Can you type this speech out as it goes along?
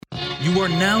You are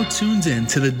now tuned in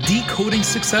to the Decoding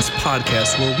Success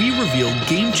podcast, where we reveal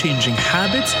game-changing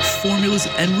habits, formulas,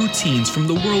 and routines from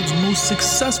the world's most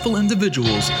successful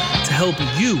individuals to help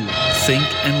you think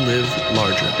and live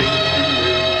larger.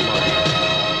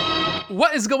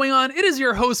 What is going on? It is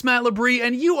your host, Matt Labrie,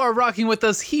 and you are rocking with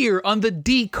us here on the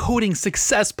Decoding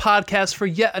Success podcast for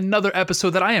yet another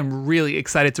episode that I am really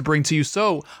excited to bring to you.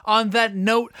 So, on that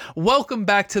note, welcome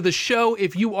back to the show.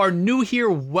 If you are new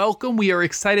here, welcome. We are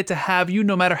excited to have you,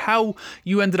 no matter how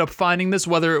you ended up finding this,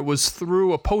 whether it was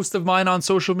through a post of mine on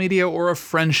social media or a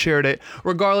friend shared it.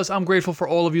 Regardless, I'm grateful for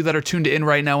all of you that are tuned in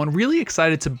right now and really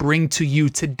excited to bring to you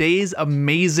today's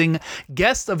amazing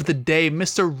guest of the day,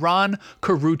 Mr. Ron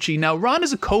Carucci. Now, Ron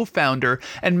is a co-founder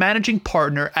and managing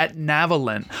partner at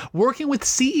Navalent, working with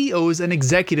CEOs and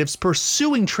executives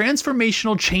pursuing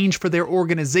transformational change for their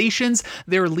organizations,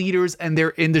 their leaders, and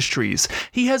their industries.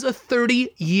 He has a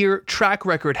 30-year track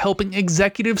record helping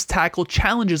executives tackle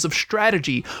challenges of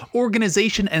strategy,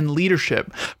 organization, and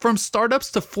leadership. From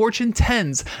startups to Fortune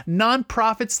 10s,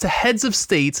 nonprofits to heads of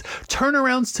states,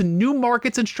 turnarounds to new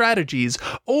markets and strategies,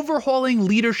 overhauling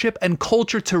leadership and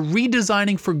culture to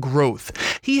redesigning for growth.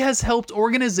 He has helped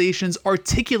organizations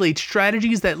articulate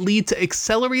strategies that lead to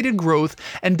accelerated growth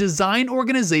and design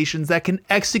organizations that can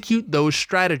execute those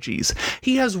strategies.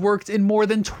 He has worked in more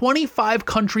than 25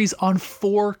 countries on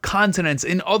 4 continents.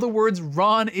 In other words,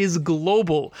 Ron is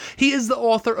global. He is the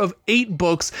author of 8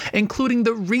 books, including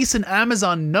the recent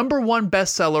Amazon #1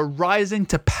 bestseller, Rising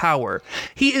to Power.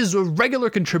 He is a regular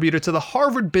contributor to the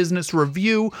Harvard Business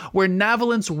Review, where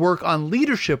Navalent's work on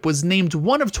leadership was named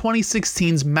one of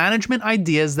 2016's management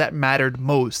ideas that mattered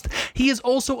most. He is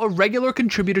also a regular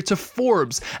contributor to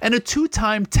Forbes and a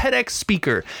 2-time TEDx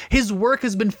speaker. His work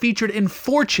has been featured in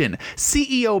Fortune,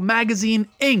 CEO Magazine,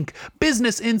 Inc.,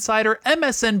 Business Insider,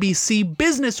 MSNBC,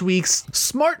 Business Weeks,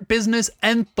 Smart Business,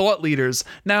 and Thought Leaders.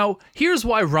 Now, here's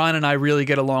why Ron and I really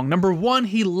get along. Number 1,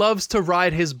 he loves to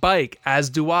ride his bike, as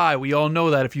do I. We all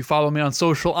know that if you follow me on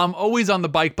social, I'm always on the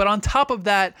bike. But on top of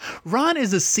that, Ron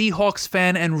is a Seahawks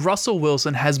fan, and Russell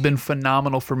Wilson has been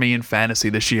phenomenal for me in fantasy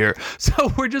this year.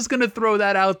 So we're just going to throw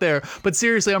that out there. But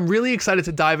seriously, I'm really excited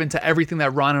to dive into everything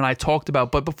that Ron and I talked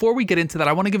about. But before we get into that,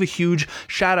 I want to give a huge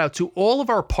shout out to all of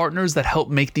our partners that help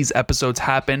make these episodes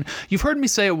happen. You've heard me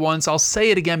say it once. I'll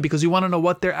say it again because you want to know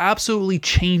what? They're absolutely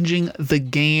changing the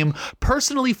game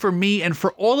personally for me and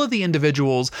for all of the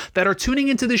individuals that are tuning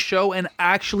into this show and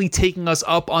actually taking us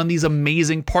up on these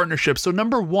amazing partnerships. So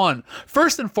number 1,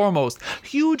 first and foremost,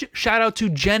 huge shout out to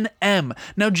Gen M.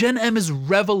 Now, Gen M is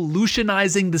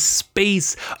revolutionizing the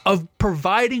space of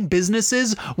providing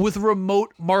businesses with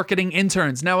remote marketing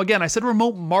interns. Now, again, I said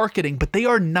remote marketing, but they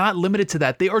are not limited to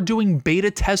that. They are doing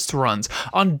beta test runs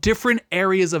on different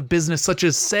areas of business, such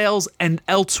as sales and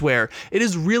elsewhere. It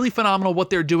is really phenomenal what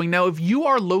they're doing. Now, if you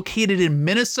are located in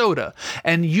Minnesota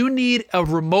and you need a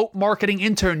remote marketing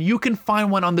intern, you can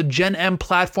find one on the Gen M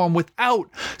platform without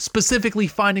specifically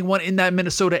finding one in that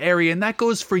Minnesota area. And that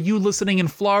goes for you listening in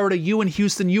Florida, you in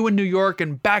Houston, you in New York,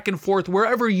 and back and forth,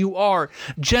 wherever you are.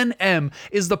 Gen M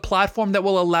is the platform that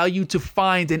will allow you to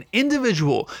find an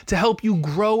individual to help you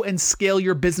grow and scale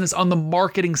your business on the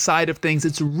marketing side of things.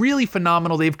 It's really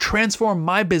phenomenal. They've transformed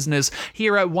my business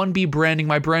here at 1B Branding,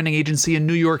 my branding agency in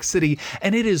New York City,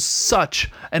 and it is such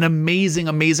an amazing,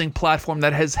 amazing platform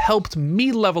that has helped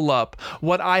me level up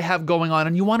what I have going on.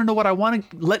 And you want to know what? I want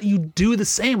to let you do the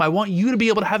same. I want you to be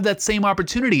able to have that same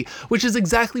opportunity, which is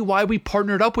exactly why we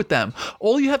partnered up with them.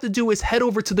 All you have to do is head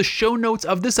over to the show notes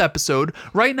of this episode.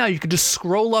 Right now, you can just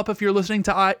scroll up if you're listening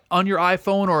to on your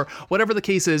iPhone or whatever the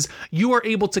case is. You are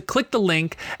able to click the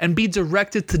link and be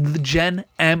directed to the Gen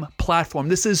M platform.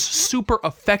 This is super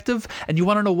effective, and you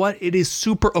want to know what? It is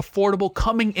super affordable,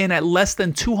 coming in at less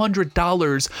than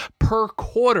 $200 per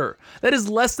quarter. That is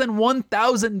less than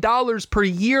 $1,000 per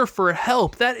year for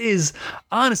help. That is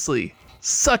honestly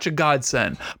such a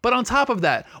godsend. But on top of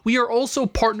that, we are also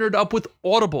partnered up with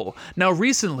Audible. Now,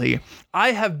 recently,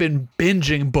 I have been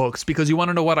binging books because you want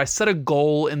to know what? I set a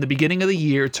goal in the beginning of the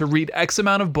year to read X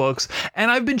amount of books, and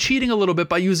I've been cheating a little bit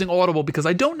by using Audible because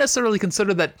I don't necessarily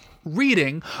consider that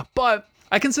reading, but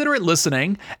I consider it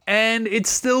listening, and it's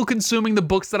still consuming the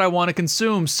books that I want to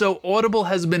consume. So Audible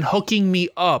has been hooking me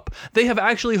up. They have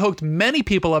actually hooked many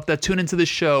people up that tune into the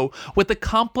show with a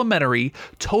complimentary,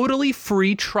 totally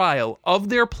free trial of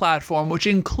their platform, which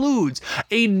includes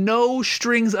a no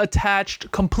strings attached,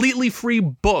 completely free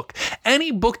book.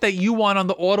 Any book that you want on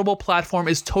the Audible platform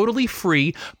is totally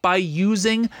free by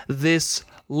using this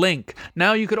link.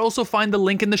 Now, you could also find the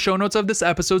link in the show notes of this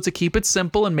episode to keep it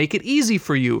simple and make it easy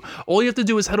for you. All you have to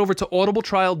do is head over to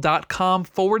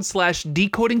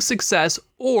audibletrial.com/decoding success,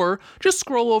 or just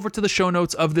scroll over to the show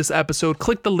notes of this episode,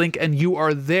 click the link, and you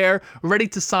are there, ready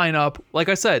to sign up. Like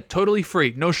I said, totally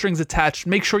free, no strings attached.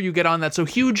 Make sure you get on that. So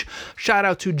huge shout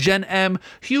out to Jen M,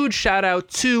 huge shout out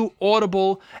to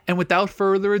Audible, and without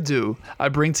further ado, I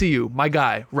bring to you my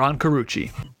guy, Ron Carucci.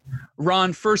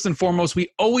 Ron, first and foremost,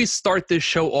 we always start this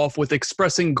show off with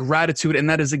expressing gratitude, and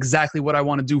that is exactly what I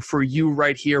want to do for you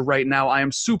right here, right now. I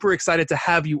am super excited to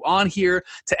have you on here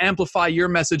to amplify your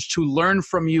message, to learn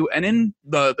from you, and in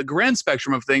the grand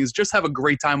spectrum of things, just have a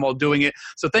great time while doing it.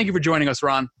 So thank you for joining us,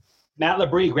 Ron. Matt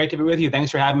Labrie, great to be with you.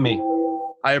 Thanks for having me.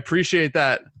 I appreciate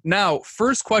that. Now,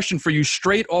 first question for you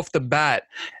straight off the bat.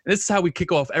 This is how we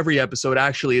kick off every episode,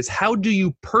 actually, is how do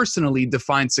you personally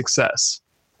define success?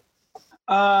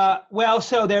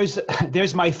 So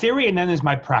there's my theory and then there's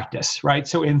my practice, right?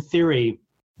 So in theory,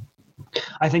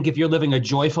 I think if you're living a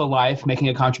joyful life, making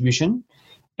a contribution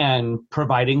and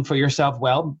providing for yourself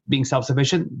well, being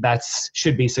self-sufficient, that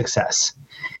should be success.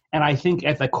 And I think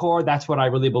at the core, that's what I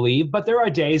really believe. But there are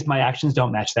days my actions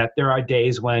don't match that. There are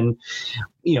days when,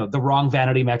 the wrong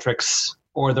vanity metrics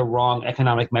or the wrong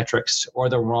economic metrics or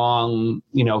the wrong,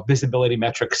 visibility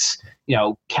metrics,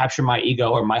 capture my ego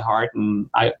or my heart, and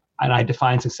I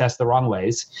define success the wrong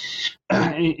ways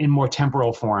in more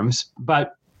temporal forms.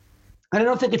 But I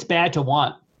don't think it's bad to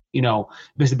want,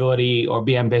 visibility or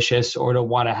be ambitious or to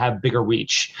want to have bigger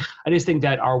reach. I just think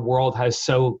that our world has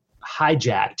so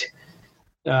hijacked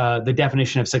the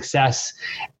definition of success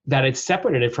that it's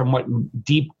separated it from what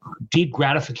deep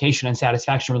gratification and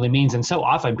satisfaction really means. And so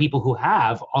often people who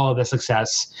have all of the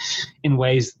success in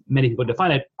ways many people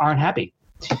define it aren't happy.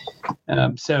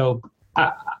 So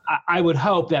I would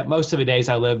hope that most of the days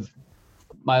I live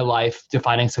my life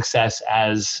defining success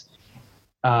as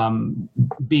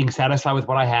being satisfied with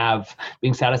what I have,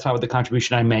 being satisfied with the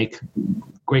contribution I make,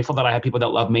 grateful that I have people that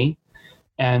love me,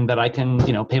 and that I can,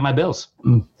 pay my bills.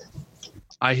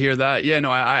 I hear that. Yeah,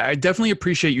 no, I definitely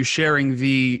appreciate you sharing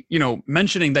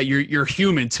mentioning that you're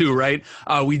human too, right?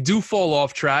 We do fall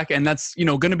off track, and that's,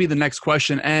 going to be the next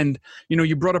question. And,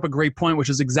 you brought up a great point, which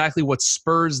is exactly what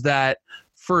spurs that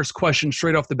first question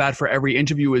straight off the bat for every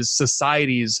interview is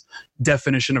society's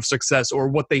definition of success, or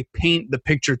what they paint the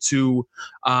picture to,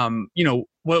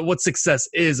 what success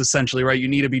is essentially, right? You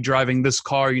need to be driving this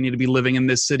car, you need to be living in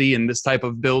this city, in this type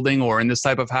of building, or in this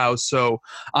type of house. So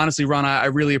honestly, Ron, I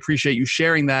really appreciate you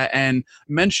sharing that and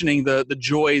mentioning the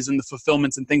joys and the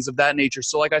fulfillments and things of that nature.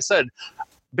 So like I said,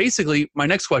 basically my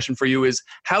next question for you is,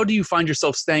 how do you find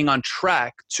yourself staying on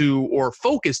track or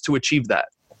focused to achieve that?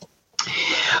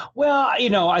 Well,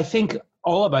 I think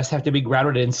all of us have to be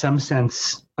grounded in some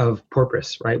sense of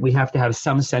purpose, right? We have to have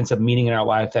some sense of meaning in our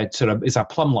life that sort of is a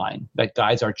plumb line that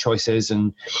guides our choices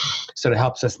and sort of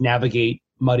helps us navigate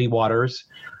muddy waters.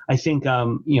 I think,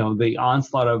 the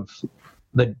onslaught of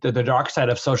the dark side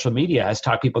of social media has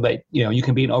taught people that, you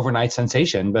can be an overnight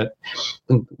sensation, but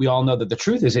we all know that the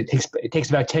truth is it takes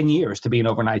about 10 years to be an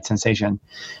overnight sensation.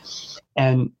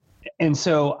 And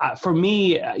so for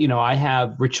me, I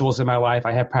have rituals in my life.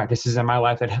 I have practices in my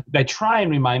life that try and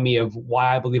remind me of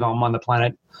why I believe I'm on the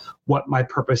planet, what my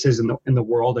purpose is in the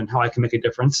world, and how I can make a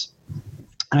difference.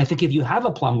 And I think if you have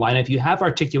a plumb line, if you have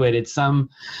articulated some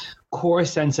core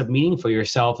sense of meaning for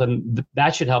yourself, then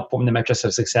that should help form the metrics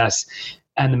of success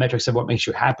and the metrics of what makes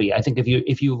you happy. I think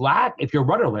if you're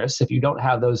rudderless, if you don't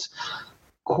have those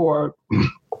core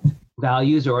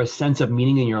values or a sense of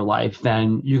meaning in your life,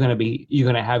 then you're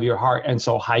going to have your heart and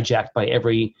soul hijacked by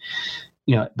every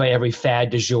fad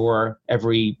du jour,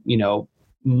 every,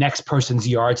 next person's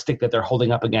yardstick that they're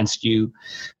holding up against you,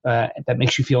 that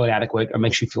makes you feel inadequate or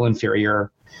makes you feel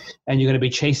inferior. And you're going to be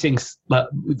chasing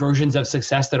versions of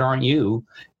success that aren't you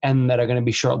and that are going to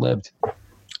be short-lived.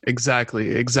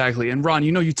 Exactly. And Ron,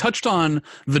 you touched on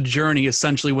the journey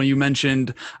essentially when you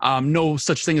mentioned no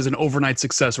such thing as an overnight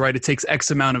success, right? It takes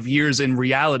X amount of years in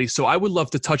reality. So I would love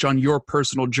to touch on your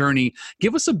personal journey.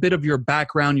 Give us a bit of your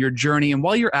background, your journey, and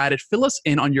while you're at it, fill us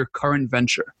in on your current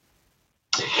venture.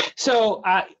 So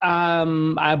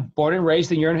I'm born and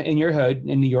raised in your hood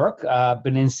in New York.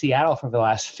 Been in Seattle for the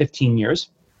last 15 years.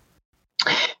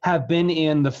 Have been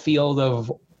in the field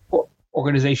of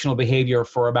organizational behavior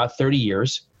for about 30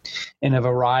 years in a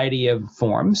variety of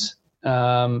forms.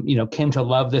 Came to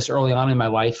love this early on in my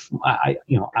life. I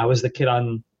was the kid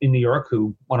in New York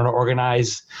who wanted to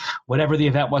organize whatever the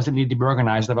event was that needed to be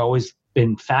organized. I've always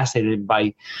been fascinated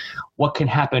by what can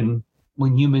happen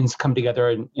when humans come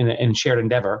together in shared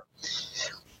endeavor.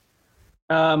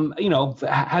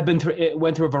 Have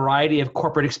went through a variety of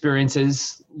corporate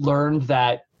experiences, learned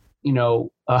that, if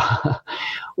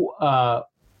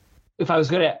I was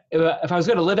going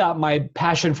to live out my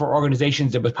passion for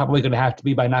organizations, it was probably going to have to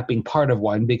be by not being part of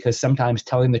one, because sometimes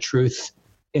telling the truth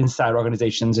inside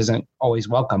organizations isn't always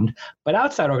welcomed, but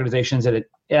outside organizations, it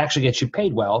actually gets you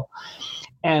paid well.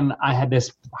 And I had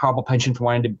this horrible penchant for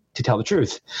wanting to tell the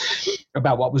truth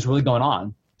about what was really going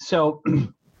on. So,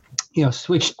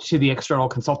 switched to the external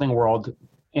consulting world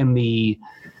in the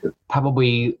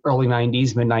probably early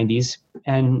 90s, mid 90s.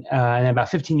 And about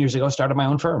 15 years ago, started my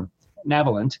own firm,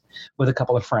 Navalent, with a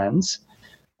couple of friends.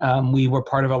 We were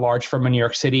part of a large firm in New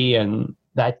York City, and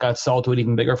that got sold to an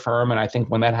even bigger firm. And I think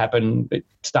when that happened, it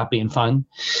stopped being fun.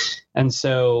 And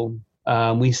so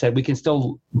we said we can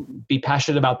still be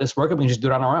passionate about this work and we can just do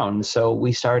it on our own. So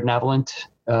we started Navalent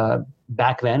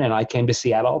back then, and I came to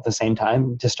Seattle at the same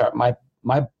time to start my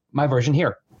version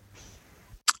here.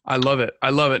 I love it.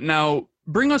 Now,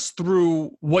 bring us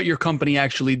through what your company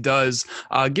actually does.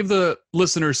 Give the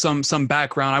listeners some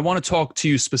background. I want to talk to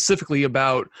you specifically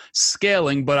about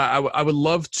scaling, but I would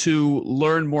love to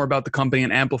learn more about the company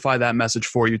and amplify that message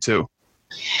for you too.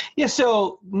 Yeah,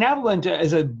 so Navalent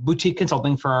is a boutique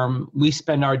consulting firm. We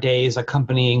spend our days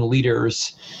accompanying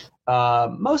leaders,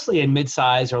 mostly in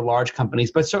mid-size or large companies,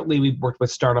 but certainly we've worked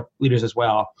with startup leaders as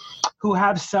well, who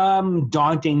have some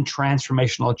daunting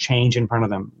transformational change in front of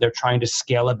them. They're trying to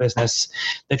scale a business.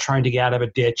 They're trying to get out of a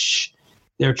ditch.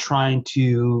 They're trying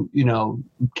to,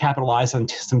 capitalize on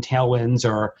some tailwinds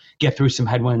or get through some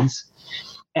headwinds.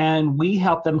 And we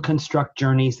help them construct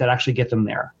journeys that actually get them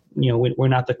there. We're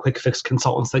not the quick fix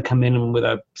consultants that come in with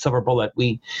a silver bullet.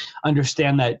 We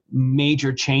understand that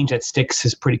major change that sticks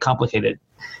is pretty complicated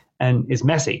and is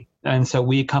messy. And so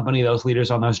we accompany those leaders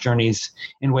on those journeys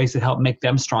in ways that help make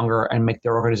them stronger and make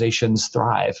their organizations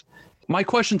thrive. My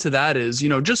question to that is,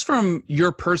 just from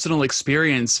your personal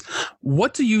experience,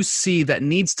 what do you see that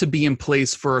needs to be in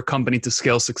place for a company to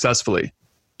scale successfully?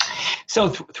 So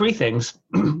three things.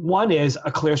 One is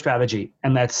a clear strategy,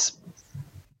 and that's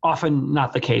often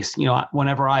not the case.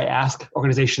 Whenever I ask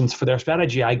organizations for their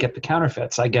strategy, I get the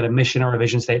counterfeits. I get a mission or a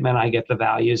vision statement. I get the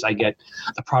values. I get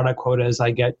the product quotas.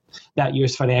 I get that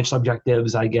year's financial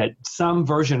objectives. I get some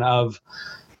version of,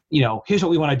 here's what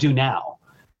we want to do now,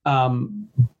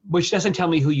 which doesn't tell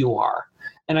me who you are.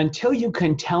 And until you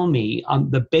can tell me on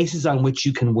the basis on which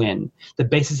you can win, the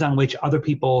basis on which other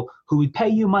people who would pay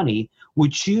you money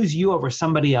would choose you over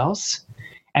somebody else,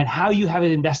 and how you have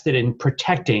it invested in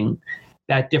protecting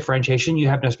that differentiation, you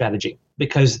have no strategy.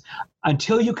 Because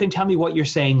until you can tell me what you're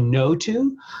saying no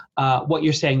to, what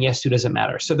you're saying yes to doesn't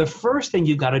matter. So the first thing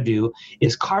you've got to do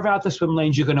is carve out the swim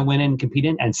lanes you're going to win in and compete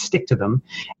in and stick to them.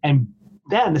 And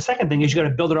then the second thing is you got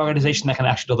to build an organization that can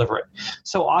actually deliver it.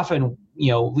 So often,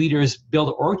 leaders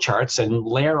build org charts and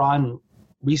layer on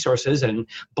resources and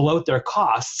bloat their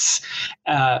costs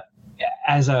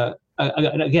as a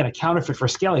counterfeit for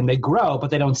scaling. They grow,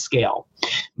 but they don't scale,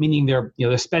 meaning they're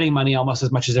spending money almost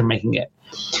as much as they're making it.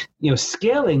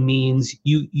 Scaling means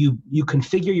you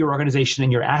configure your organization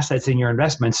and your assets and your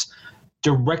investments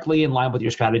directly in line with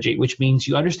your strategy, which means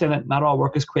you understand that not all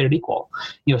work is created equal.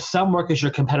 Some work is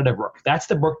your competitive work. That's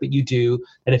the work that you do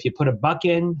that if you put $1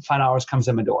 in, $5 comes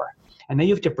in the door. And then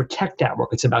you have to protect that work.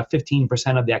 It's about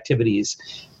 15% of the activities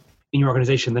in your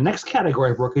organization. The next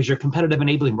category of work is your competitive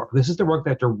enabling work. This is the work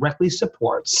that directly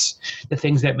supports the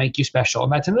things that make you special.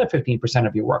 And that's another 15%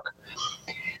 of your work.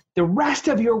 The rest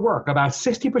of your work, about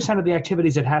 60% of the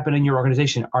activities that happen in your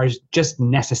organization, are just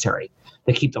necessary.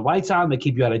 They keep the lights on, they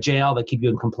keep you out of jail, they keep you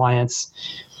in compliance.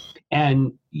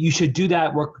 And you should do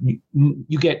that work.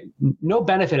 You get no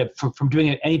benefit from doing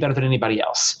it any better than anybody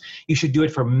else. You should do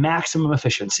it for maximum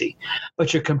efficiency.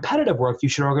 But your competitive work, you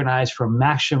should organize for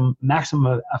maximum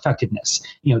effectiveness.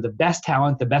 The best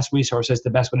talent, the best resources, the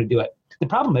best way to do it. The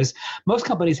problem is most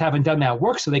companies haven't done that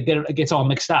work, so it gets all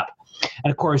mixed up.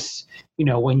 And of course,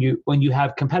 when you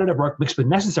have competitive work mixed with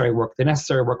necessary work, the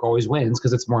necessary work always wins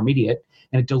because it's more immediate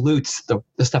and it dilutes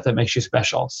the stuff that makes you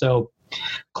special. So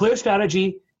clear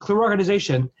strategy, clear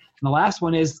organization. And the last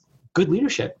one is good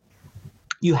leadership.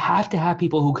 You have to have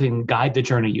people who can guide the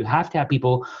journey. You have to have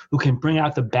people who can bring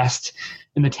out the best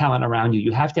in the talent around you.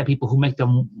 You have to have people who make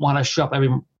them want to show up every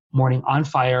morning on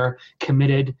fire,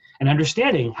 committed, and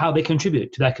understanding how they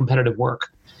contribute to that competitive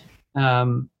work.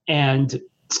 And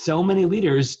so many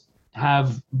leaders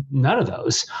have none of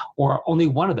those or only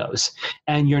one of those.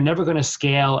 And you're never going to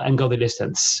scale and go the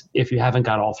distance if you haven't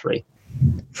got all three.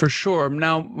 For sure.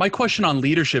 Now, my question on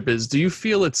leadership is, do you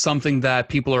feel it's something that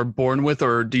people are born with,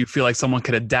 or do you feel like someone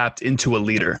could adapt into a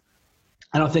leader?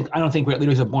 I don't think great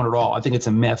leaders are born at all. I think it's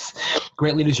a myth.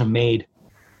 Great leaders are made.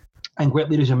 And great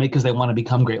leaders are made because they want to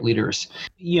become great leaders.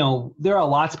 There are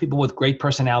lots of people with great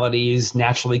personalities,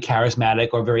 naturally charismatic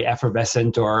or very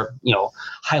effervescent or,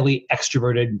 highly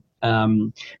extroverted.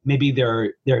 Maybe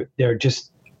they're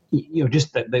just,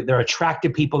 they're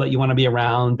attractive people that you want to be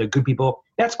around. They're good people.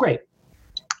 That's great.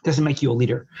 Doesn't make you a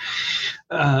leader.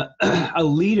 A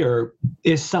leader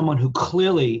is someone who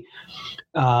clearly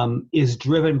is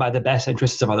driven by the best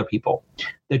interests of other people.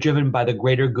 They're driven by the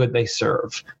greater good they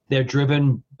serve. They're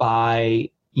driven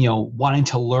by, wanting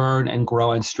to learn and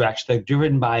grow and stretch. They're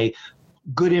driven by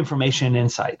good information and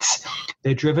insights.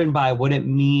 They're driven by what it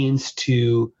means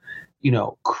to,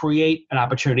 create an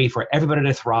opportunity for everybody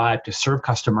to thrive, to serve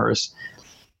customers,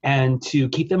 and to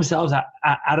keep themselves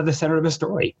out of the center of the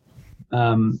story.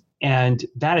 And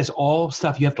that is all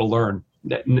stuff you have to learn.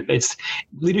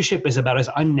 Leadership is about as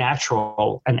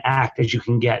unnatural an act as you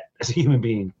can get as a human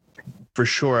being. For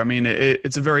sure. I mean,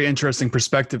 it's a very interesting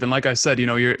perspective. And like I said,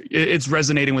 it's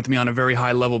resonating with me on a very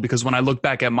high level, because when I look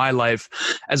back at my life,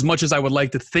 as much as I would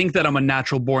like to think that I'm a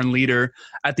natural born leader,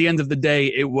 at the end of the day,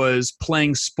 it was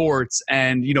playing sports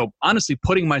and, honestly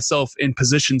putting myself in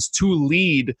positions to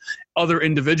lead other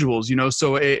individuals,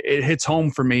 so it hits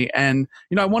home for me. And,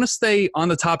 I want to stay on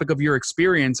the topic of your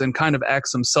experience and kind of ask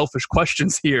some selfish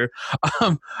questions here.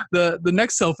 The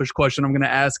next selfish question I'm going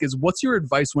to ask is, what's your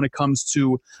advice when it comes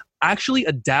to actually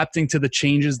adapting to the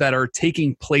changes that are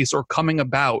taking place or coming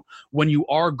about when you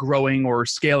are growing or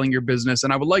scaling your business?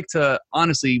 And I would like to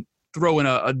honestly throw in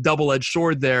a double-edged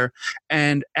sword there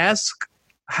and ask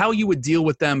how you would deal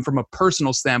with them from a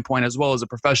personal standpoint as well as a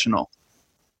professional.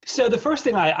 So the first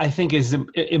thing I think is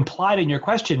implied in your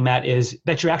question, Matt, is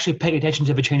that you're actually paying attention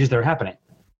to the changes that are happening,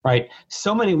 right?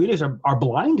 So many leaders are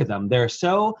blind to them. They're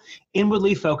so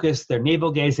inwardly focused, they're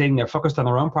navel gazing, they're focused on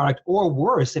their own product, or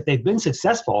worse, if they've been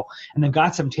successful and they've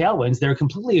got some tailwinds, they're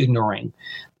completely ignoring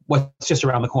what's just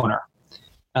around the corner.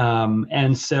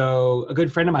 And so a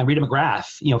good friend of mine, Rita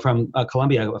McGrath, from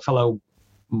Columbia, a fellow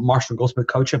Marshall Goldsmith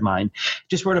coach of mine,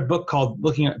 just wrote a book called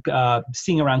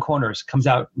Seeing Around Corners. Comes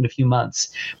out in a few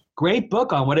months. Great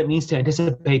book on what it means to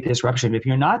anticipate disruption. If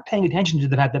you're not paying attention to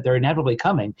the fact that they're inevitably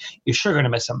coming, you're sure going to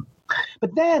miss them.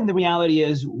 But then the reality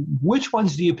is, which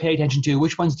ones do you pay attention to?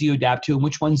 Which ones do you adapt to? And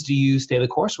which ones do you stay the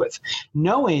course with?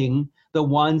 Knowing the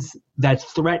ones that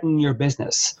threaten your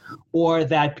business or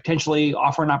that potentially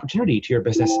offer an opportunity to your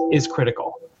business is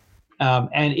critical.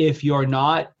 And if you're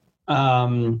not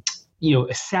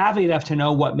savvy enough to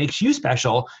know what makes you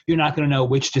special, you're not going to know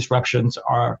which disruptions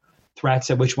are threats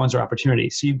and which ones are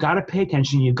opportunities. So you've got to pay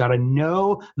attention. You've got to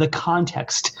know the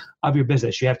context of your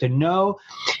business. You have to know,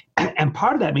 and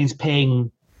part of that means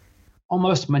paying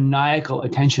almost maniacal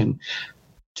attention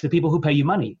to the people who pay you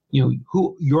money,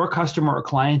 who your customer or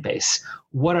client base.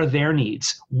 What are their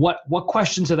needs? What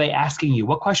questions are they asking you?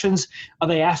 What questions are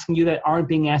they asking you that aren't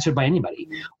being answered by anybody?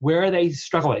 Where are they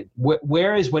struggling?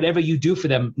 Where is whatever you do for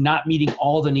them not meeting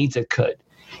all the needs it could?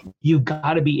 You've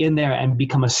got to be in there and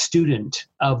become a student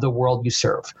of the world you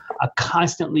serve, a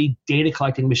constantly data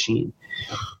collecting machine.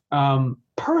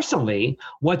 Personally,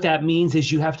 what that means is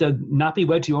you have to not be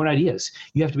wed to your own ideas.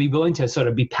 You have to be willing to sort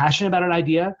of be passionate about an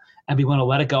idea and be willing to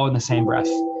let it go in the same breath,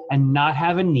 and not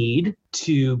have a need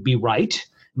to be right,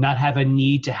 not have a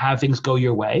need to have things go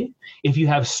your way. If you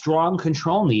have strong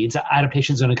control needs,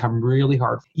 adaptation is going to come really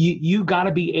hard. You got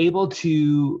to be able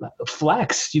to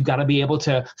flex. You've got to be able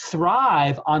to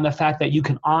thrive on the fact that you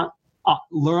can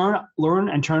learn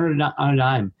and turn it on a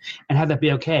dime and have that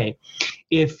be okay.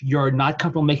 If you're not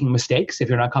comfortable making mistakes, if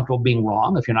you're not comfortable being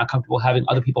wrong, if you're not comfortable having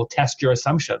other people test your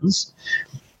assumptions,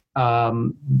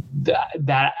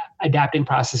 that adapting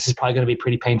process is probably going to be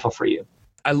pretty painful for you.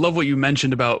 I love what you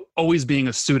mentioned about always being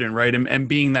a student, right? And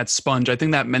being that sponge. I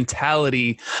think that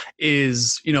mentality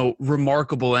is,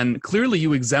 remarkable. And clearly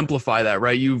you exemplify that,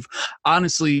 right? You've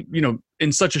honestly,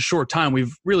 in such a short time,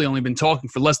 we've really only been talking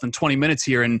for less than 20 minutes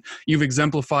here, and you've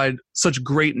exemplified such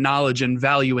great knowledge and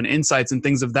value and insights and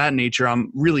things of that nature.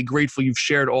 I'm really grateful you've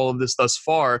shared all of this thus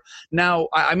far. Now,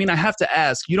 I have to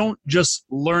ask, you don't just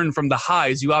learn from the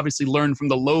highs, you obviously learn from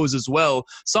the lows as well.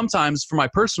 Sometimes, from my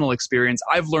personal experience,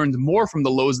 I've learned more from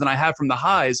the lows than I have from the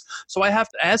highs. So I have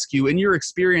to ask you, in your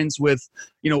experience with,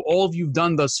 all of you've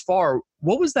done thus far,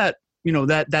 what was that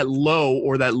that low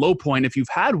or that low point, if you've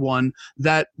had one,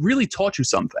 that really taught you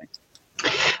something?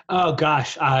 Oh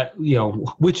gosh,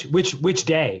 which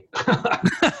day?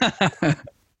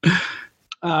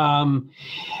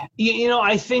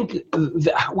 I think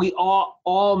that we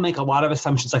all make a lot of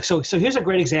assumptions. So here's a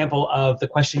great example of the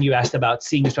question you asked about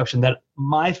seeing disruption that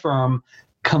my firm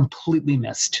completely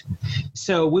missed.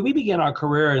 So when we began our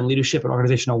career in leadership and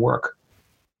organizational work,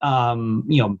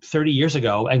 30 years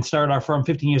ago and started our firm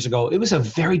 15 years ago, it was a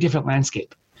very different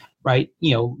landscape, right?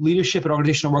 Leadership and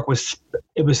organizational work was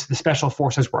the special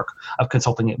forces work of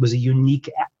consulting. It was a unique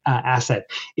asset.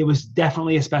 It was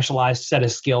definitely a specialized set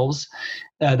of skills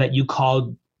that you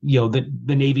called, the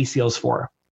Navy SEALs for.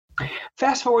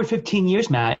 Fast forward 15 years,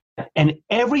 Matt, and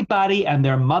everybody and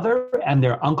their mother and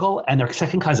their uncle and their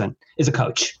second cousin is a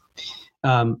coach.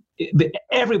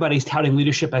 Everybody's touting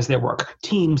leadership as their work,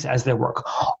 teams as their work.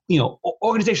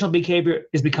 Organizational behavior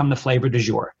has become the flavor du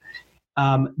jour.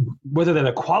 Whether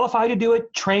they're qualified to do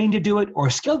it, trained to do it, or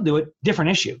skilled to do it,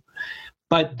 different issue.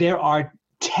 But there are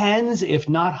tens, if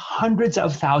not hundreds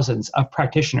of thousands of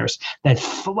practitioners that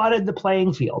flooded the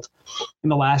playing field in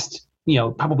the last,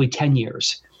 probably 10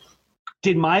 years.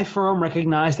 Did my firm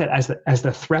recognize that as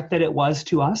the threat that it was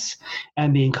to us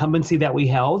and the incumbency that we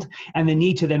held and the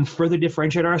need to then further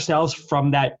differentiate ourselves from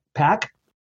that pack?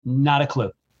 Not a clue.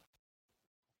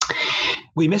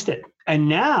 We missed it. And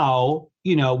now,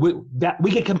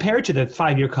 we get compared to the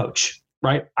 5-year coach,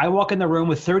 right? I walk in the room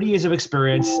with 30 years of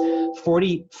experience,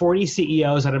 40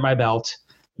 CEOs under my belt,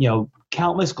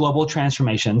 countless global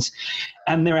transformations.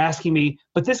 And they're asking me,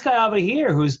 but this guy over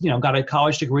here who's, got a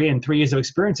college degree and 3 years of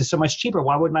experience is so much cheaper.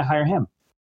 Why wouldn't I hire him?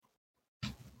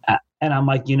 And I'm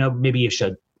like, maybe you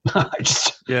should.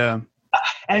 Yeah.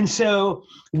 And so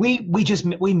we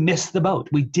missed the boat.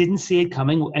 We didn't see it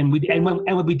coming. And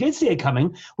when we did see it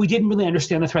coming, we didn't really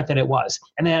understand the threat that it was.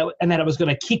 And that it was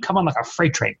going to keep coming like a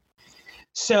freight train.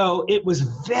 So it was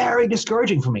very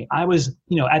discouraging for me. I was,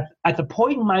 at the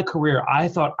point in my career, I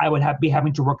thought I would be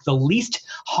having to work the least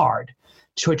hard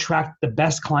to attract the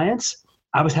best clients.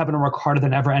 I was having to work harder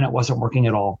than ever, and it wasn't working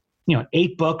at all.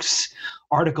 8 books,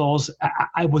 articles.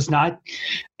 I was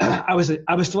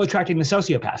still attracting the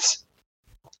sociopaths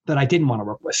that I didn't want to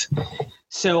work with.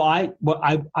 So I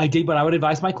did what I would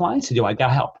advise my clients to do. I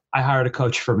got help. I hired a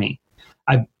coach for me.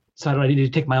 I decided I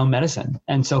needed to take my own medicine.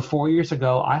 And so 4 years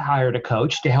ago, I hired a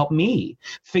coach to help me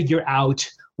figure out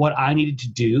what I needed to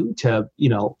do to,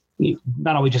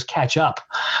 not only just catch up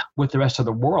with the rest of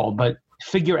the world, but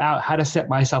figure out how to set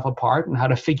myself apart and how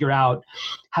to figure out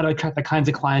how to attract the kinds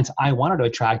of clients I wanted to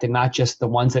attract and not just the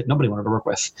ones that nobody wanted to work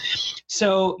with.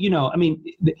 So, we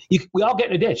all get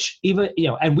in a ditch, even,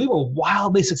 and we were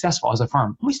wildly successful as a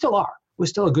firm. We still are. We're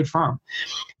still a good firm,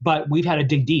 but we've had to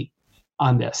dig deep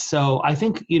on this. So I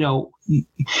think,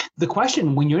 the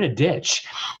question when you're in a ditch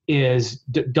is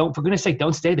don't, for goodness sake,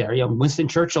 don't stay there. Winston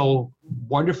Churchill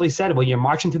wonderfully said, when you're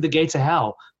marching through the gates of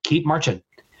hell, keep marching.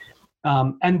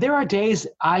 And there are days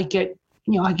I get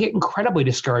incredibly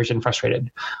discouraged and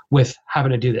frustrated with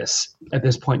having to do this at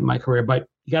this point in my career, but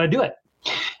you got to do it.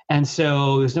 And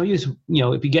so there's no use,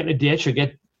 if you get in a ditch or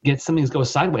get something that goes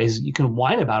sideways, you can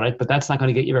whine about it, but that's not going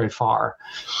to get you very far.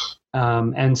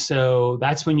 And so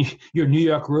that's when your New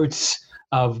York roots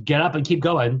of get up and keep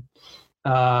going.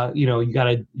 You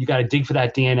gotta dig for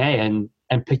that DNA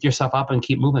and pick yourself up and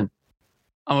keep moving.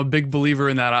 I'm a big believer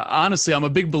in that. Honestly, I'm a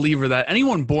big believer that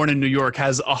anyone born in New York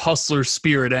has a hustler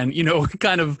spirit, and it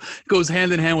kind of goes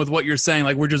hand in hand with what you're saying.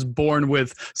 Like, we're just born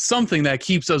with something that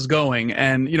keeps us going.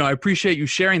 And I appreciate you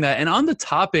sharing that. And on the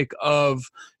topic of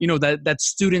that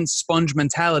student sponge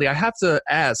mentality, I have to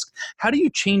ask, how do you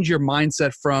change your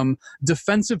mindset from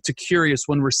defensive to curious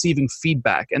when receiving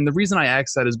feedback? And the reason I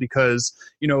ask that is because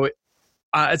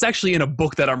it's actually in a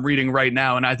book that I'm reading right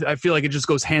now, and I feel like it just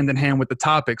goes hand in hand with the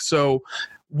topic. So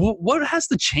what has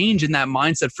to change in that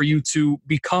mindset for you to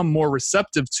become more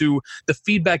receptive to the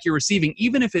feedback you're receiving,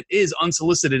 even if it is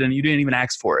unsolicited and you didn't even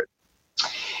ask for it?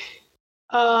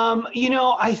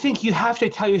 I think you have to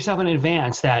tell yourself in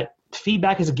advance that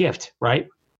feedback is a gift, right?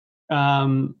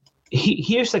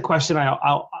 Here's the question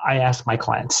I ask my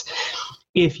clients.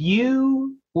 If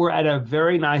you were at a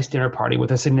very nice dinner party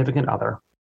with a significant other,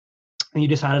 and you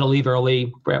decided to leave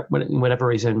early for whatever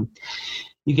reason,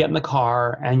 you get in the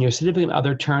car and your significant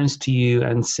other turns to you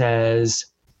and says,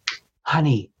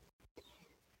 honey,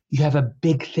 you have a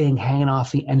big thing hanging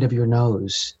off the end of your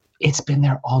nose. It's been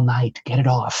there all night. Get it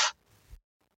off.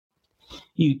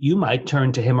 You might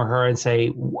turn to him or her and say,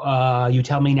 you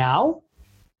tell me now?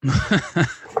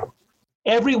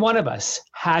 Every one of us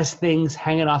has things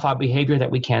hanging off our behavior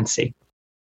that we can't see.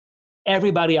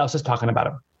 Everybody else is talking about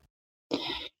them.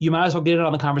 You might as well get it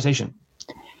on the conversation.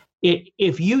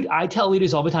 I tell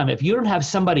leaders all the time, if you don't have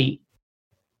somebody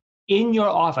in your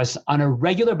office on a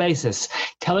regular basis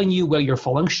telling you where you're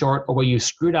falling short or where you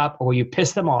screwed up or where you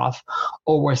pissed them off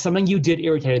or where something you did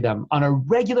irritated them on a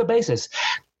regular basis,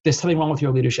 there's something wrong with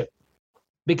your leadership.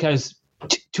 Because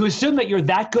to assume that you're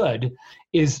that good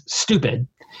is stupid.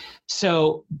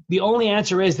 So the only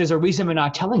answer is there's a reason we're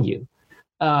not telling you.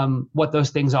 what those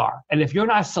things are. And if you're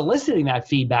not soliciting that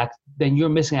feedback, then you're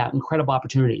missing out incredible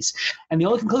opportunities. And the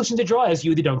only conclusion to draw is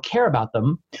you either don't care about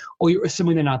them or you're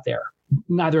assuming they're not there,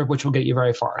 neither of which will get you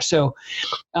very far. So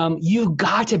you've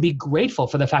got to be grateful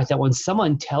for the fact that when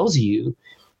someone tells you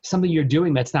something you're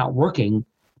doing that's not working,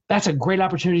 that's a great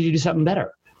opportunity to do something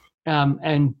better.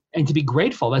 And to be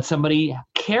grateful that somebody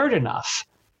cared enough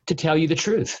to tell you the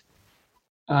truth.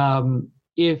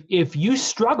 If you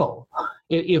struggle,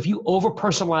 if you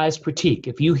over-personalize critique,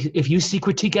 if you see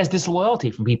critique as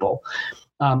disloyalty from people,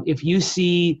 if you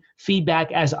see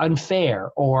feedback as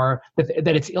unfair or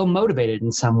that it's ill-motivated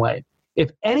in some way, if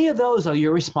any of those are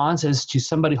your responses to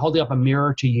somebody holding up a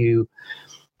mirror to you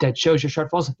that shows your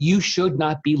shortfalls, you should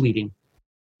not be leading.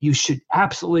 You should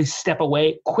absolutely step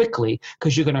away quickly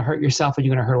because you're going to hurt yourself and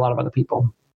you're going to hurt a lot of other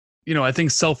people. I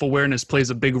think self-awareness plays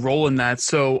a big role in that.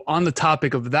 So on the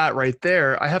topic of that right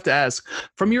there, I have to ask,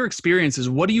 from your experiences,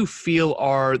 what do you feel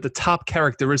are the top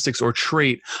characteristics or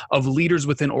trait of leaders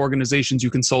within organizations you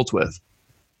consult with?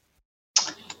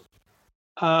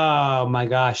 Oh my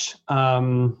gosh.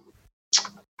 So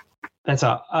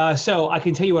I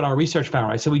can tell you what our research found,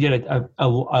 right? So we did a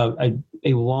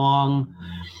long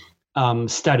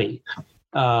study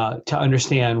to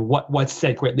understand what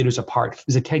set great leaders apart. It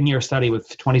was a 10-year study with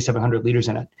 2,700 leaders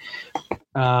in it.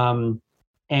 What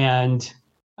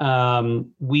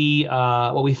we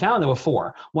found, there were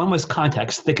four. One was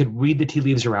context. They could read the tea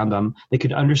leaves around them. They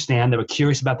could understand. They were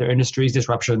curious about their industry's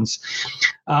disruptions.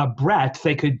 Breadth.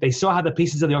 They saw how the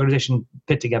pieces of the organization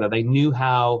fit together. They knew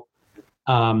how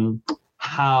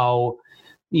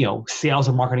sales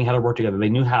and marketing had to work together. They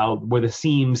knew where the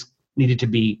seams needed to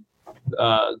be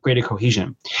greater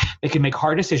cohesion. They could make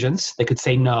hard decisions. They could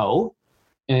say no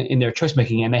in their choice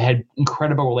making, and they had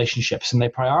incredible relationships. And they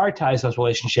prioritized those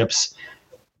relationships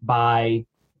by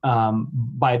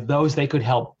those they could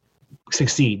help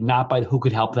succeed, not by who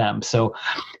could help them. So,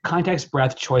 context,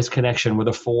 breadth, choice, connection were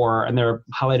the four, and they're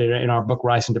highlighted in our book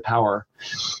Rise into Power.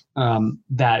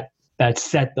 That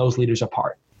set those leaders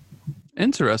apart.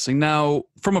 Interesting. Now,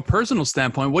 from a personal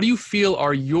standpoint, what do you feel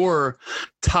are your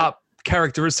top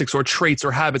characteristics or traits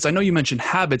or habits? I know you mentioned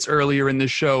habits earlier in this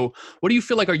show. What do you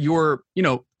feel like are your,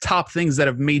 top things that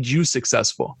have made you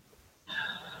successful?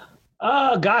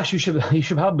 Gosh, you should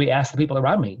probably ask the people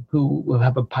around me who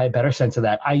have a better sense of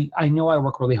that. I know I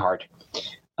work really hard.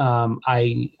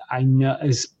 I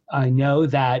know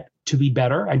that to be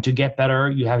better and to get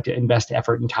better, you have to invest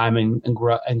effort and time and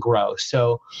grow.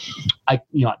 So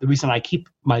the reason I keep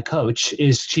my coach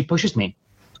is she pushes me.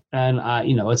 And,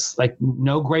 it's like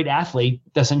no great athlete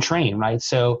doesn't train, right?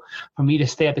 So for me to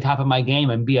stay at the top of my game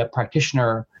and be a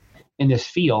practitioner in this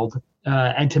field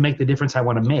and to make the difference I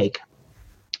want to make,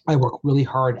 I work really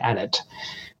hard at it.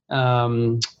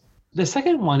 The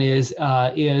second one is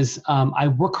I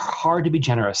work hard to be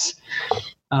generous.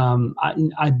 A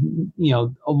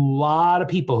lot of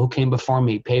people who came before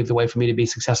me paved the way for me to be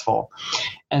successful.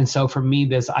 And so for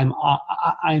me,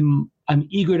 I'm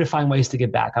eager to find ways to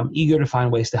give back. I'm eager to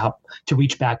find ways to help, to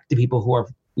reach back to people who are,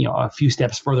 a few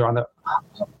steps further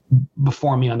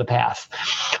before me on the path,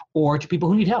 or to people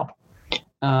who need help.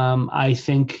 I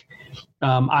think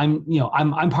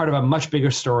I'm part of a much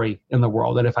bigger story in the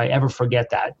world, and if I ever forget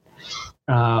that,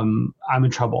 I'm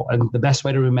in trouble. And the best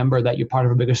way to remember that you're part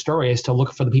of a bigger story is to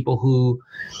look for the people who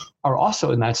are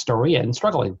also in that story and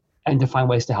struggling, and to find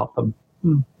ways to help them.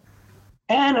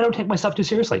 And I don't take myself too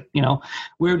seriously.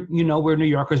 We're New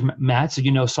Yorkers, Matt,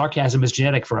 so sarcasm is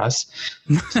genetic for us.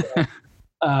 So,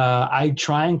 I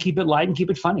try and keep it light and keep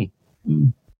it funny.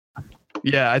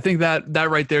 Yeah, I think that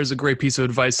right there is a great piece of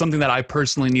advice, something that I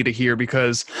personally need to hear,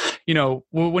 because,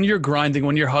 when you're grinding,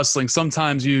 when you're hustling,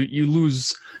 sometimes you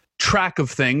lose track of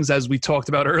things, as we talked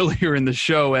about earlier in the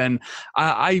show. And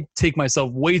I take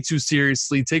myself way too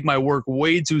seriously, take my work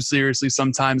way too seriously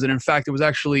sometimes. And in fact, it was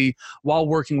actually while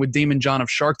working with Damon John of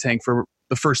Shark Tank for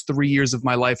the first 3 years of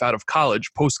my life out of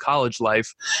college, post-college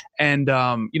life. And,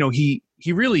 he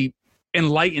really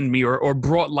enlightened me or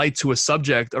brought light to a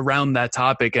subject around that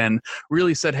topic and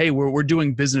really said, hey, we're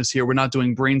doing business here. We're not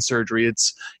doing brain surgery.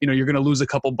 It's, you're going to lose a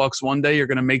couple bucks one day, you're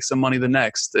going to make some money the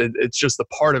next. It's just a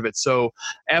part of it. So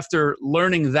after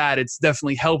learning that, it's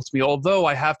definitely helped me, although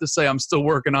I have to say I'm still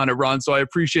working on it, Ron. So I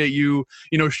appreciate you,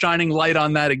 shining light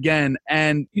on that again.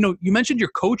 And, you mentioned your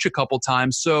coach a couple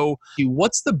times. So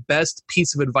what's the best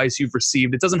piece of advice you've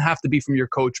received? It doesn't have to be from your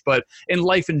coach, but in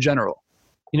life in general.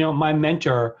 My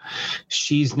mentor,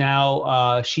 she's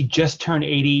now, she just turned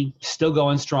 80, still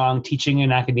going strong, teaching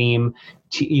in academe,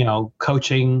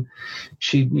 coaching.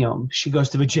 She goes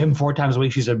to the gym 4 times a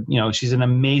week. She's an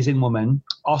amazing woman,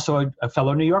 also a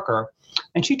fellow New Yorker.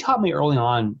 And she taught me early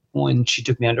on when she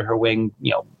took me under her wing,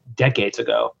 decades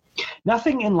ago,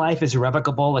 nothing in life is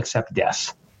irrevocable except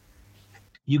death.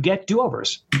 You get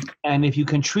do-overs. And if you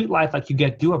can treat life like you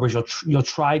get do-overs,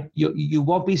 you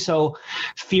won't be so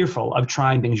fearful of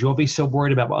trying things. You won't be so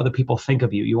worried about what other people think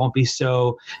of you. You won't be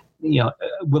so,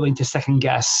 willing to second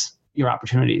guess your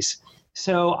opportunities.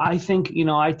 So I think,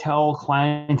 I tell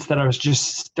clients that are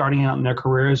just starting out in their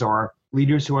careers or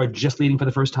leaders who are just leading for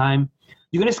the first time,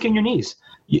 you're going to skin your knees.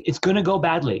 It's going to go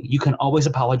badly. You can always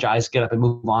apologize, get up and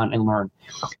move on and learn.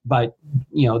 But,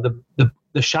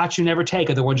 the shots you never take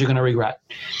are the ones you're going to regret.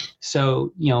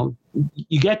 So,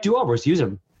 you get do-overs, use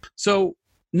them. So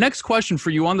next question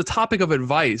for you on the topic of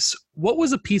advice. What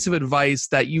was a piece of advice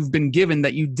that you've been given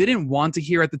that you didn't want to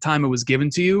hear at the time it was given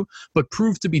to you, but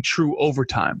proved to be true over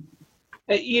time?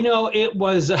 It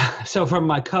was, so from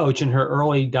my coach in her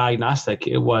early diagnostic,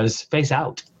 it was face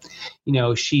out.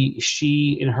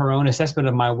 She in her own assessment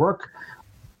of my work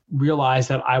realized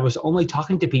that I was only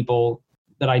talking to people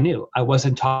that I knew. I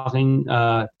wasn't talking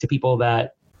to people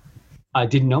that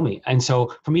didn't know me. And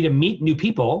so for me to meet new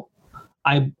people,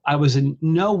 I was in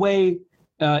no way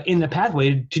in the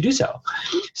pathway to do so.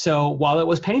 So while it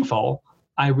was painful,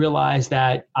 I realized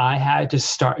that I had to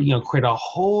start, create a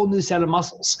whole new set of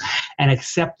muscles and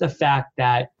accept the fact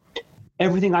that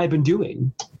everything I've been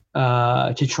doing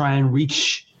to try and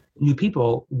reach new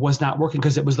people was not working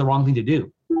because it was the wrong thing to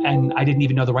do. And I didn't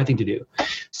even know the right thing to do.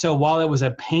 So while it was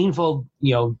a painful,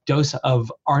 dose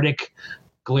of Arctic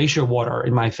glacier water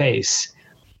in my face,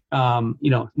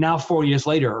 now 4 years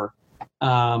later,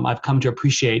 I've come to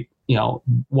appreciate,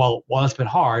 while it's been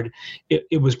hard,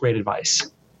 it was great advice.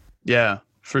 Yeah,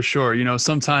 for sure.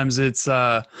 Sometimes it's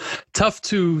tough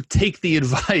to take the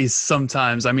advice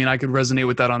sometimes. I mean, I could resonate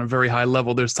with that on a very high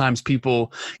level. There's times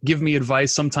people give me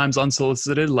advice, sometimes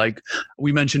unsolicited, like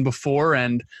we mentioned before.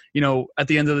 And, at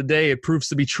the end of the day, it proves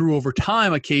to be true over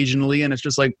time occasionally. And it's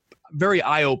just like very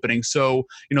eye-opening. So,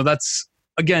 that's,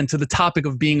 again, to the topic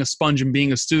of being a sponge and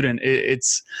being a student,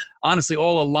 it's honestly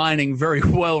all aligning very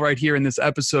well right here in this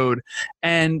episode.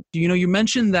 And, you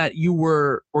mentioned that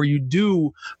you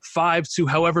do 5 to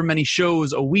however many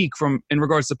shows a week in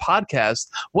regards to podcasts.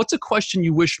 What's a question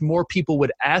you wish more people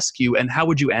would ask you, and how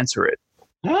would you answer it?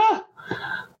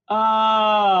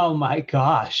 Oh my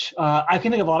gosh. I can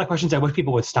think of a lot of questions I wish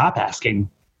people would stop asking.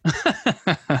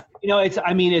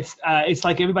 It's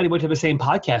like everybody went to the same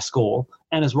podcast school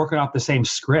and is working off the same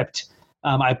script.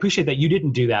 I appreciate that you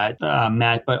didn't do that,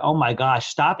 Matt, but oh my gosh,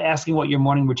 stop asking what your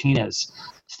morning routine is.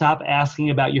 Stop asking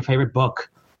about your favorite book.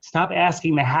 Stop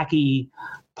asking the hacky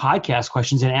podcast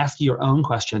questions and ask your own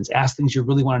questions. Ask things you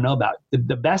really want to know about.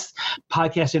 The best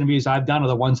podcast interviews I've done are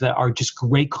the ones that are just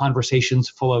great conversations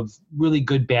full of really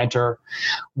good banter,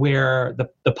 where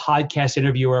the podcast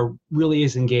interviewer really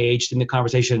is engaged in the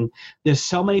conversation. There's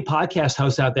so many podcast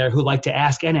hosts out there who like to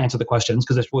ask and answer the questions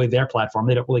because it's really their platform.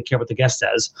 They don't really care what the guest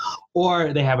says.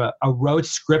 Or they have a rote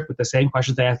script with the same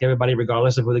questions they ask everybody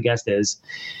regardless of who the guest is.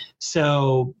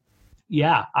 So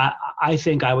yeah, I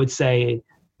think I would say,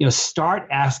 start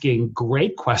asking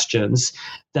great questions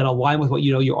that align with what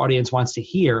your audience wants to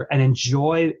hear, and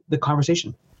enjoy the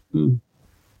conversation.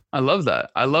 I love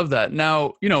that.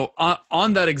 Now,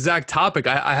 on that exact topic,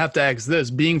 I have to ask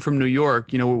this. Being from New York,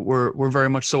 we're very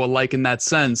much so alike in that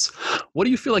sense. What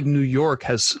do you feel like New York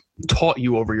has taught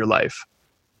you over your life?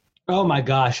 Oh my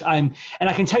gosh. And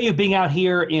I can tell you, being out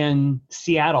here in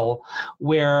Seattle,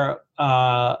 where,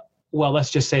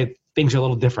 let's just say things are a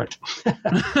little different,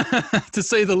 to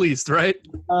say the least, right?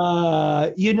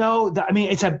 I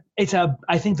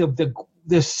think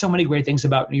there's so many great things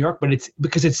about New York, but it's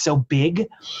because it's so big.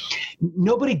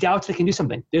 Nobody doubts they can do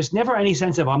something. There's never any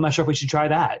sense of, I'm not sure if we should try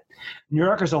that. New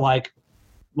Yorkers are like,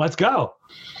 let's go.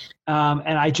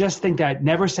 And I just think that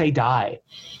never say die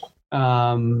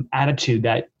attitude,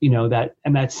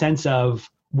 that sense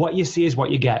of what you see is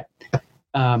what you get.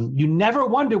 You never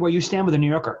wonder where you stand with a New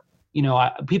Yorker.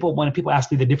 When people ask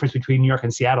me the difference between New York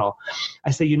and Seattle,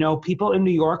 I say, people in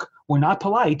New York, we're not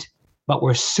polite, but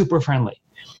we're super friendly.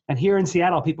 And here in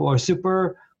Seattle, people are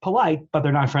super polite, but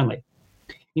they're not friendly.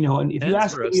 And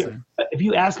if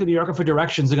you ask a New Yorker for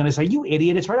directions, they're going to say, "You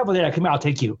idiot, it's right over there. Come here, I'll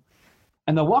take you."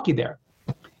 And they'll walk you there.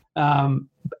 And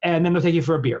then they'll take you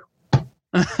for a beer.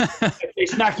 They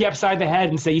smack you upside the head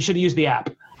and say, "You should have used the app."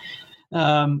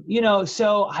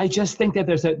 So I just think that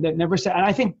that never said, and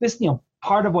I think this,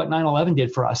 part of what 9/11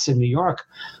 did for us in New York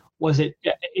was it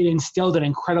instilled an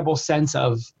incredible sense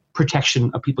of protection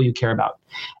of people you care about,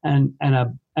 and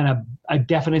a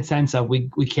definite sense of we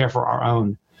care for our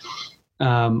own.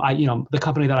 The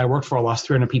company that I worked for lost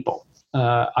 300 people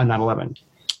on 9/11,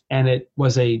 And it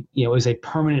was a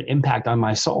permanent impact on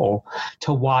my soul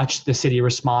to watch the city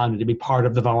respond and to be part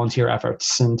of the volunteer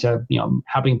efforts and to,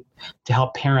 helping to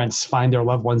help parents find their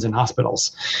loved ones in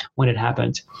hospitals when it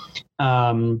happened.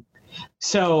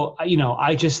 So,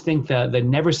 I just think the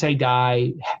never say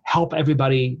die, help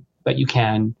everybody that you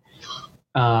can.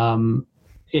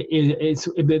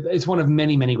 It's one of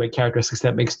many, many great characteristics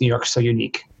that makes New York so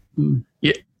unique.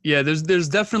 Yeah, there's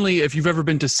definitely, if you've ever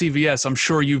been to CVS, I'm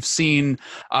sure you've seen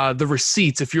the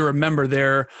receipts. If you're a member,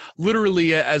 they're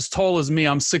literally as tall as me.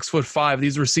 I'm 6'5".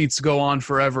 These receipts go on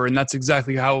forever, and that's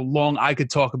exactly how long I could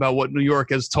talk about what New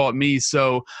York has taught me.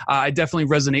 So I definitely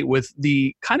resonate with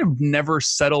the kind of never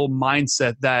settle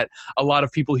mindset that a lot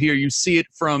of people here. You see it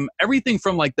from everything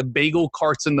from like the bagel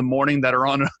carts in the morning that are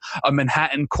on a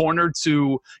Manhattan corner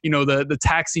to the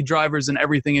taxi drivers and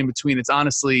everything in between. It's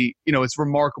honestly it's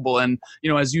remarkable, and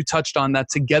as you touched on, that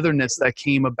togetherness that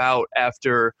came about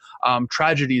after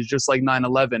tragedies just like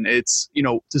 9/11. It's,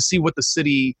 to see what the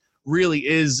city really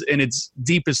is in its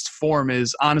deepest form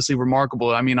is honestly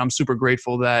remarkable. I mean, I'm super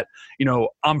grateful that,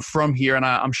 I'm from here, and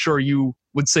I'm sure you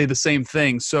would say the same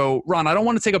thing. So, Ron, I don't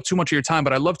want to take up too much of your time,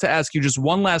 but I'd love to ask you just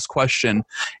one last question.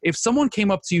 If someone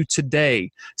came up to you today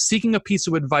seeking a piece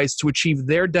of advice to achieve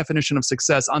their definition of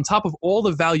success on top of all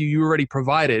the value you already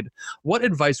provided, what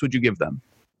advice would you give them?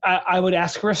 I would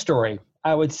ask for a story.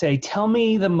 I would say, tell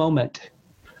me the moment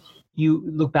you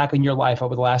look back in your life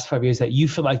over the last 5 years that you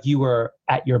feel like you were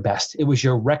at your best. It was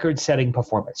your record-setting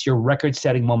performance, your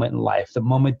record-setting moment in life, the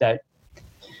moment that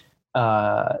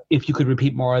if you could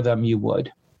repeat more of them, you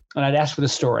would. And I'd ask for the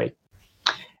story.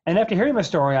 And after hearing the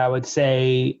story, I would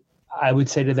say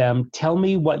to them, tell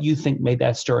me what you think made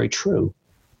that story true.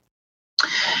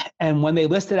 And when they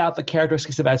listed out the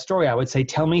characteristics of that story, I would say,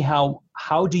 tell me how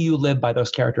do you live by those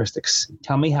characteristics?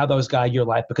 Tell me how those guide your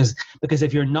life. Because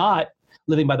if you're not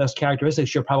living by those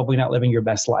characteristics, you're probably not living your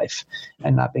best life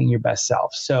and not being your best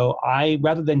self. So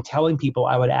rather than telling people,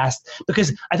 I would ask,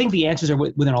 because I think the answers are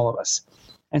within all of us.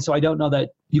 And so I don't know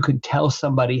that you can tell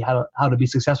somebody how to be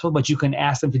successful, but you can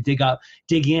ask them to dig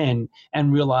in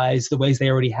and realize the ways they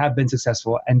already have been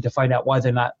successful and to find out why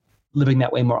they're not living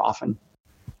that way more often.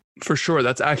 For sure.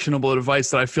 That's actionable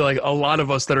advice that I feel like a lot of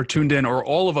us that are tuned in, or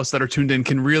all of us that are tuned in,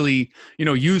 can really,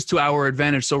 use to our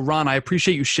advantage. So Ron, I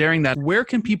appreciate you sharing that. Where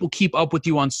can people keep up with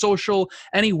you on social?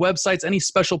 Any websites, any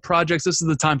special projects? This is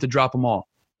the time to drop them all.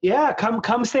 Yeah,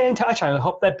 come stay in touch. I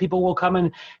hope that people will come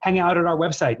and hang out at our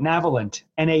website, Navalent,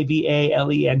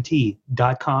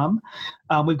 NAVALENT.com.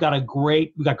 We've got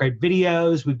great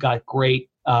videos. We've got great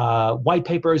white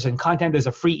papers and content. There's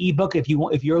a free ebook if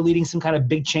you're leading some kind of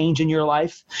big change in your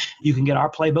life. You can get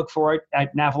our playbook for it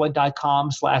at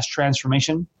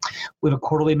navalent.com/transformation. We have a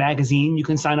quarterly magazine you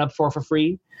can sign up for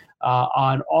free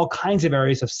on all kinds of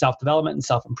areas of self-development and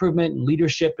self-improvement and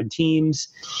leadership and teams.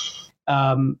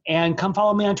 And come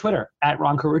follow me on Twitter at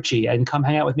Ron Carucci, and come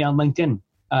hang out with me on LinkedIn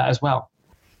as well.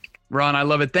 Ron, I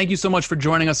love it. Thank you so much for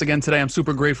joining us again today. I'm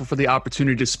super grateful for the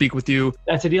opportunity to speak with you.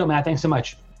 That's a deal, Matt. Thanks so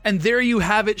much. And there you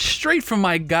have it, straight from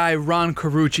my guy, Ron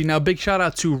Carucci. Now, big shout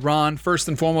out to Ron. First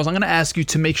and foremost, I'm going to ask you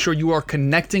to make sure you are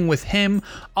connecting with him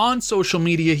on social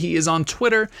media. He is on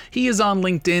Twitter, he is on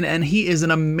LinkedIn, and he is an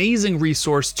amazing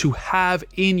resource to have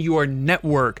in your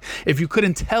network. If you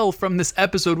couldn't tell from this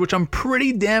episode, which I'm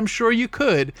pretty damn sure you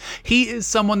could, he is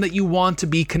someone that you want to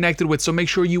be connected with. So make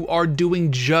sure you are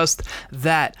doing just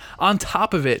that. On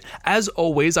top of it, as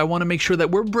always, I want to make sure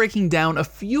that we're breaking down a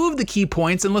few of the key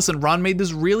points. And listen, Ron made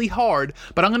this really hard,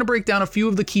 but I'm going to break down a few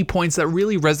of the key points that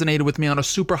really resonated with me on a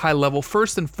super high level.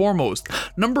 First and foremost,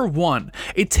 number one,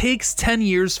 it takes 10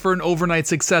 years for an overnight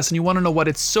success. And you want to know what?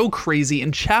 It's so crazy.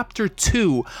 In chapter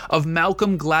 2 of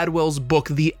Malcolm Gladwell's book,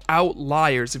 The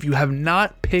Outliers, if you have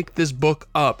not picked this book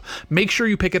up, make sure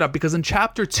you pick it up, because in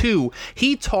chapter 2,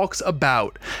 he talks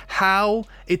about how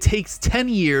it takes 10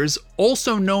 years,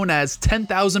 also known as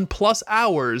 10,000 plus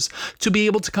hours, to be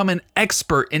able to become an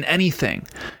expert in anything,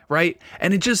 right?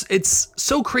 And it's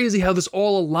so crazy how this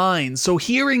all aligns. So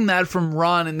hearing that from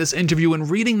Ron in this interview and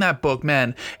reading that book,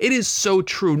 man, it is so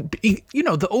true.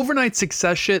 The overnight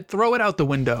success shit, throw it out the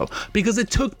window, because it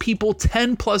took people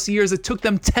 10 plus years. It took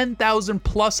them 10,000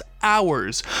 plus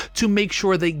hours to make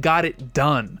sure they got it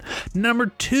done. Number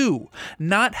 2,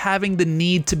 not having the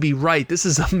need to be right. This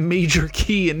is a major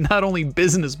key in not only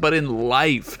business, but in in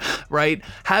life, right?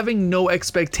 Having no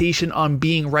expectation on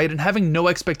being right and having no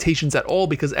expectations at all,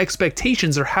 because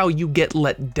expectations are how you get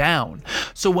let down.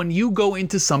 So when you go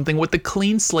into something with a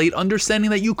clean slate, understanding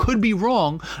that you could be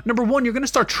wrong, number one, you're going to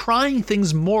start trying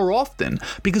things more often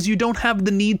because you don't have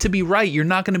the need to be right. You're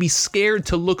not going to be scared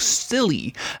to look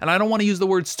silly. And I don't want to use the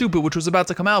word stupid, which was about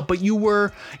to come out, but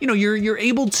you're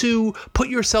able to put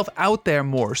yourself out there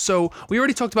more. So we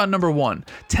already talked about number one,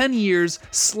 10 years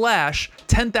 /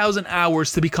 10,000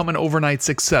 hours to become an overnight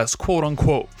success, quote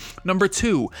unquote. Number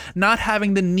two, not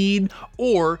having the need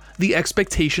or the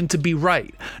expectation to be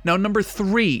right. Now, number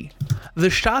three, the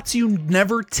shots you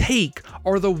never take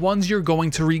are the ones you're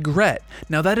going to regret.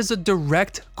 Now, that is a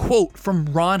direct quote from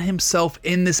Ron himself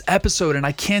in this episode, and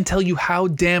I can't tell you how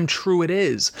damn true it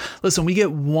is. Listen, we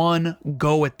get one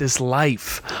go at this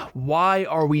life. Why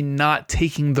are we not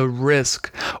taking the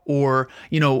risk or,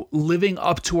 living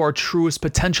up to our truest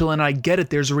potential? And I get it.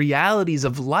 There's realities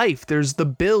of life. There's the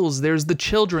bills. There's the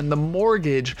children, the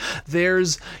mortgage.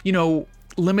 There's,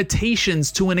 limitations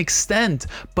to an extent,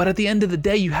 but at the end of the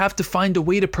day, you have to find a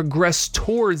way to progress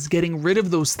towards getting rid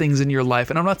of those things in your life.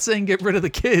 And I'm not saying get rid of the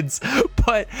kids,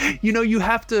 but you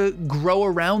have to grow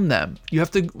around them.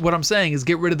 What I'm saying is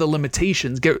get rid of the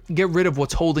limitations, get rid of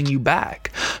what's holding you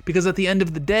back. Because at the end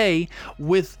of the day,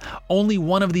 with only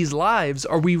one of these lives,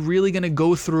 are we really going to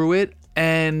go through it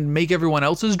and make everyone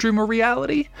else's dream a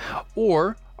reality?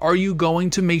 Or are you going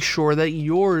to make sure that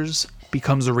yours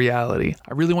becomes a reality?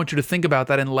 I really want you to think about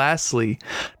that. And lastly,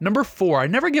 number four, I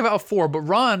never give out four, but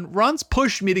Ron's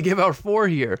pushed me to give out four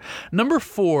here. Number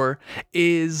four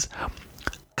is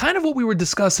kind of what we were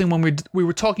discussing when we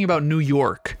were talking about New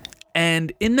York.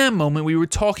 And in that moment, we were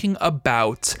talking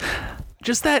about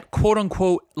just that quote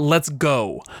unquote, let's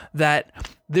go, that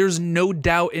there's no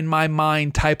doubt in my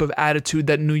mind type of attitude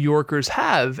that New Yorkers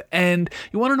have. And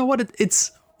you want to know what?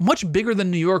 It's much bigger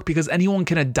than New York because anyone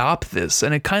can adopt this,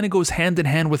 and it kind of goes hand in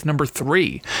hand with number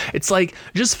three. It's like,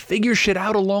 just figure shit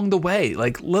out along the way.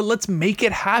 Like, let's make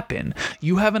it happen.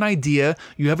 You have an idea,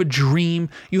 you have a dream,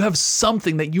 you have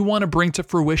something that you want to bring to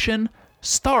fruition.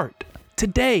 Start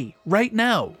today, right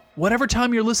now. Whatever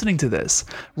time you're listening to this,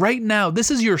 right now, this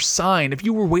is your sign. If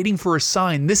you were waiting for a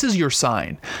sign, this is your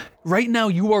sign. Right now,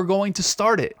 you are going to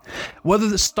start it.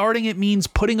 Whether starting it means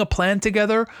putting a plan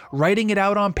together, writing it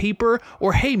out on paper,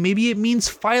 or hey, maybe it means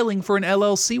filing for an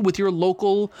LLC with your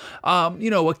local,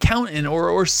 accountant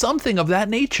or something of that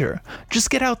nature.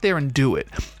 Just get out there and do it.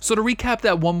 So to recap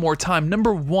that one more time,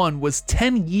 number one was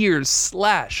 10 years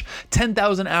 /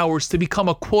 10,000 hours to become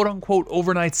a quote unquote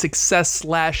overnight success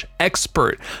 /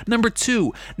 expert. Number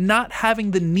two, not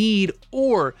having the need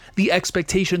or the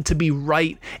expectation to be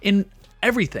right in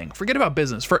everything. Forget about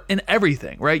business, in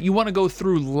everything, right? You want to go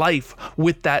through life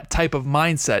with that type of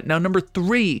mindset. Now, number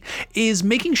three is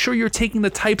making sure you're taking the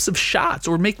types of shots,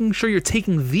 or making sure you're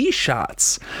taking these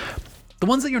shots, the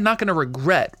ones that you're not going to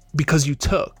regret because you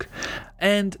took.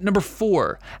 And number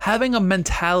four, having a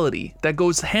mentality that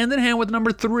goes hand in hand with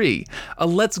number three, a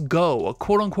let's go, a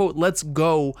quote unquote, let's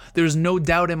go, there's no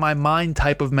doubt in my mind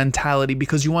type of mentality,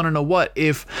 because you want to know what?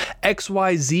 If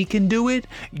XYZ can do it,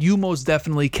 you most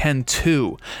definitely can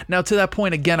too. Now, to that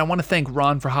point, again, I want to thank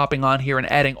Ron for hopping on here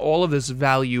and adding all of this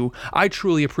value. I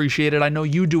truly appreciate it. I know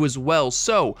you do as well.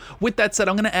 So with that said,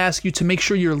 I'm going to ask you to make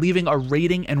sure you're leaving a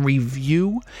rating and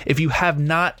review. If you have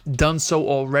not done so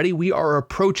already, we are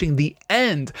approaching the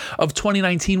end of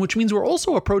 2019, which means we're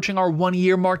also approaching our 1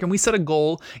 year mark, and we set a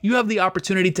goal. You have the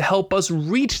opportunity to help us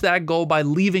reach that goal by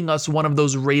leaving us one of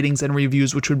those ratings and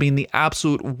reviews, which would mean the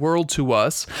absolute world to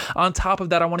us. On top of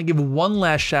that, I want to give one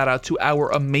last shout out to our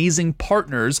amazing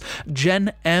partners,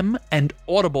 Gen M and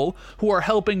Audible, who are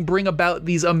helping bring about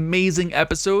these amazing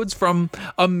episodes from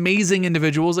amazing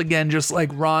individuals. Again, just like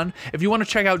Ron. If you want to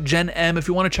check out Gen M, if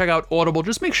you want to check out Audible,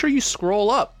 just make sure you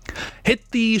scroll up. Hit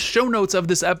the show notes of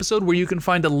this episode where you can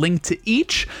find a link to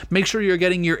each. Make sure you're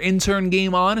getting your intern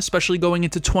game on, especially going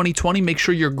into 2020. Make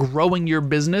sure you're growing your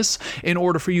business in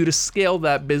order for you to scale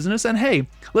that business. And hey,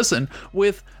 listen,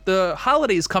 with the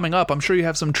holidays coming up, I'm sure you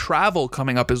have some travel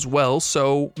coming up as well.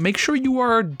 So make sure you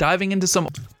are diving into some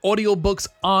audiobooks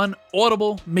on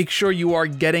Audible. Make sure you are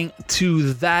getting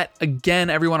to that. Again,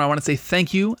 everyone, I want to say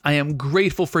thank you. I am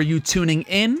grateful for you tuning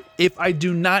in. If I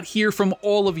do not hear from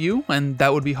all of you, and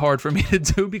that would be hard for me to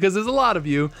do because there's a lot of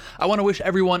you, I want to wish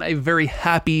everyone a very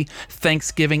happy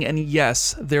Thanksgiving. And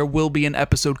yes, there will be an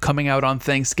episode coming out on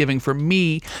Thanksgiving for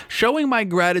me, showing my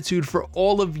gratitude for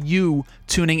all of you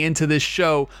tuning into this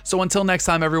show. So until next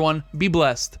time, everyone, be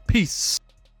blessed. Peace.